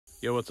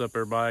Yo, what's up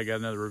everybody?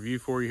 Got another review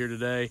for you here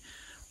today.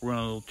 We're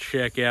going to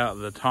check out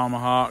the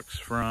Tomahawks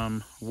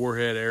from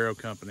Warhead Arrow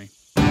Company.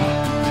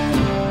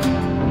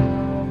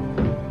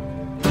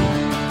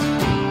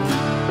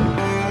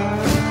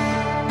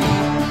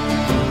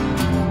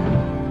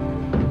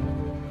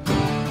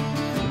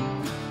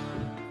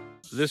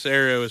 This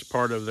arrow is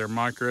part of their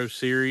micro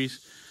series.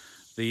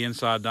 The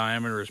inside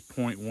diameter is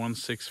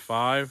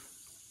 0.165.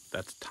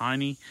 That's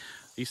tiny.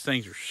 These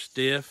things are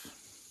stiff.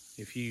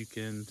 If you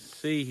can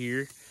see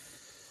here,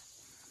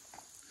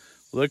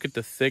 look at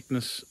the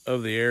thickness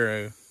of the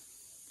arrow.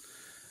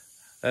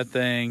 That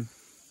thing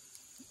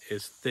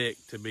is thick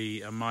to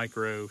be a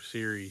micro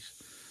series.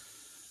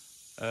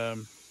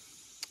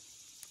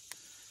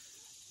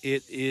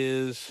 It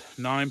is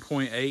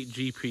 9.8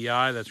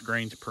 GPI, that's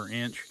grains per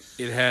inch.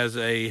 It has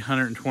a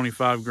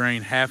 125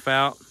 grain half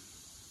out.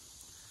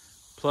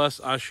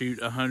 Plus I shoot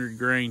a 100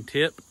 grain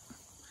tip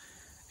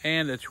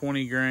and a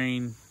 20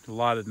 grain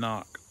lighted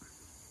knock.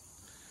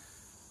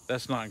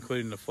 That's not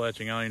including the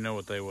fletching. I don't even know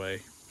what they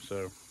weigh.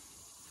 So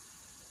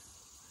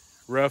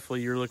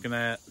roughly you're looking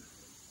at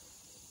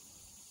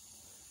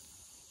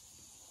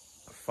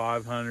a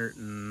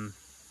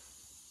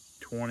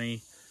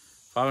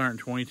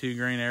 522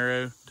 grain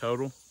arrow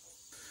total.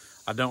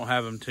 I don't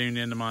have them tuned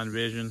into my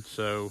Envision,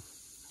 so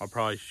I'll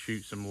probably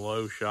shoot some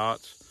low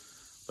shots,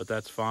 but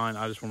that's fine.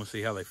 I just want to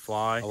see how they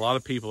fly. A lot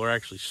of people are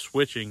actually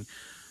switching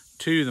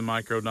to the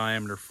micro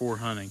diameter for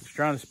hunting. It's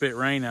trying to spit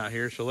rain out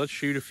here, so let's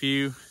shoot a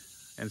few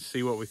and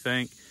see what we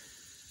think,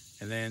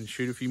 and then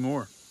shoot a few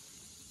more.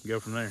 Go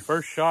from there.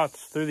 First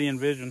shots through the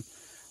Envision.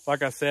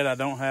 Like I said, I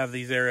don't have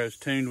these arrows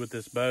tuned with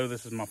this bow.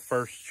 This is my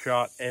first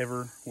shot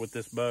ever with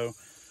this bow,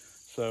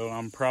 so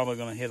I'm probably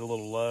going to hit a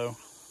little low.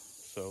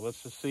 So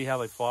let's just see how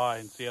they fly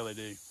and see how they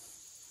do.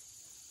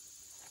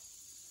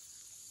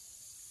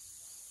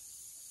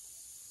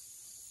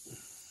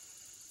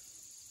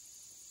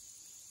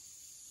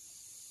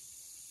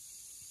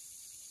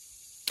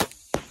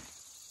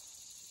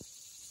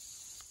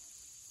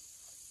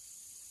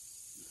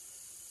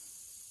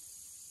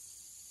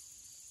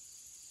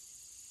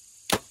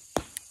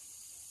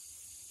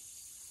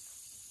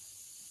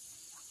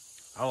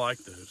 I like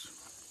those.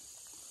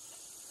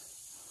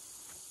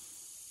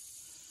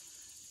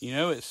 You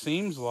know, it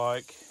seems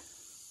like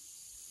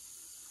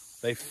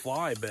they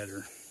fly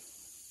better.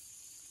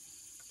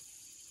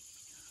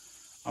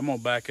 I'm gonna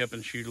back up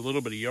and shoot a little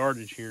bit of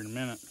yardage here in a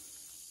minute.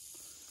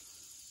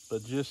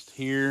 But just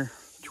here,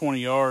 20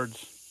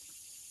 yards,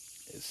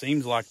 it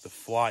seems like the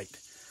flight,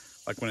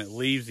 like when it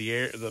leaves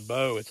the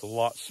bow, it's a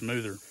lot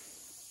smoother.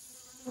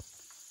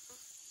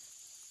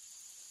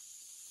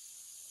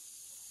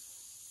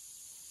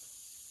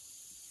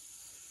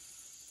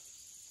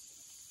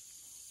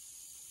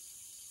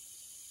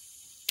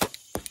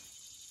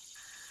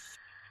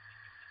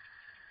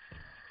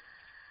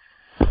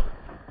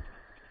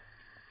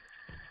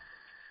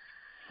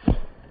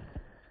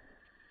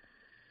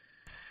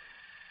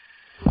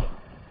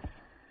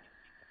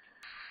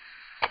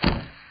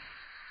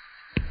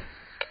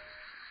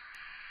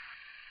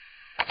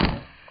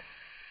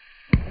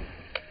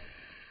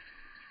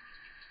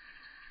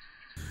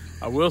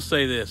 I will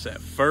say this, at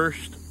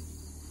first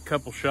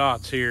couple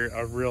shots here,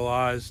 I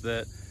realized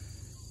that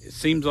it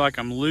seems like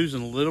I'm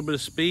losing a little bit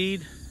of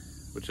speed,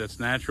 which that's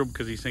natural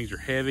because these things are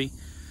heavy.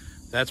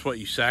 That's what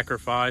you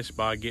sacrifice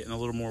by getting a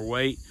little more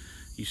weight.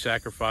 You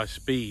sacrifice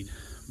speed.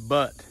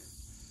 But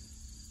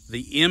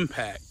the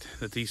impact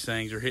that these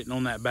things are hitting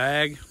on that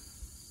bag,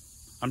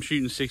 I'm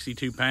shooting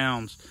 62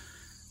 pounds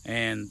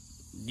and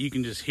you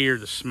can just hear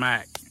the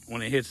smack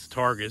when it hits the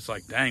target. It's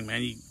like, dang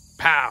man, you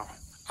pow.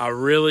 I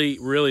really,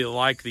 really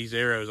like these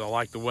arrows. I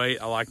like the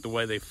weight. I like the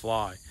way they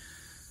fly.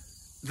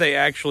 They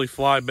actually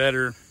fly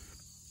better.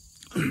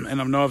 And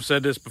I know I've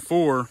said this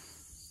before,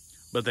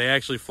 but they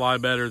actually fly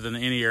better than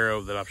any arrow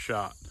that I've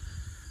shot.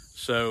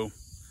 So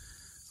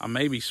I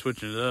may be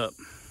switching it up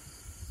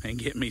and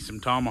get me some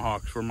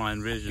Tomahawks for my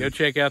Envision. Go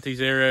check out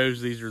these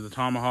arrows. These are the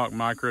Tomahawk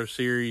Micro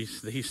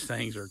Series. These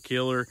things are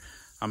killer.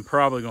 I'm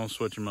probably going to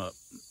switch them up.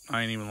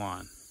 I ain't even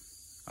lying.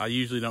 I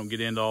usually don't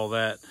get into all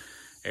that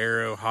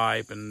arrow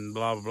hype and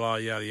blah blah blah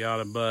yada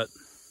yada, but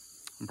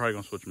I'm probably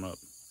gonna switch them up.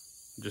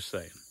 Just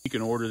saying. You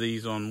can order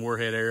these on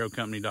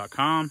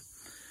warheadarrowcompany.com.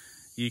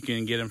 You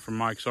can get them from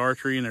Mike's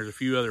Archery, and there's a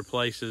few other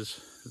places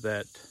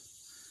that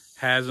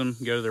has them.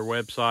 Go to their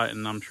website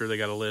and I'm sure they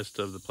got a list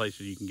of the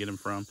places you can get them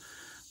from.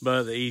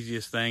 But the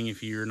easiest thing,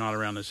 if you're not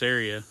around this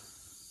area,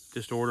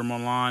 just order them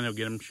online. They'll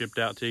get them shipped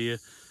out to you,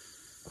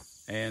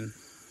 and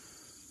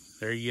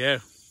there you go.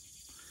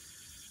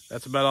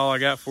 That's about all I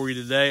got for you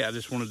today. I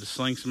just wanted to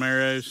sling some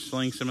arrows,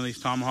 sling some of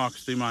these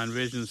Tomahawks through my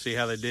Envision and see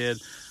how they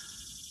did.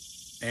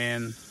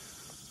 And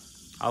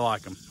I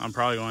like them. I'm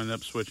probably going to end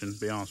up switching, to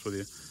be honest with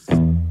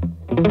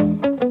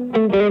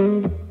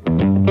you.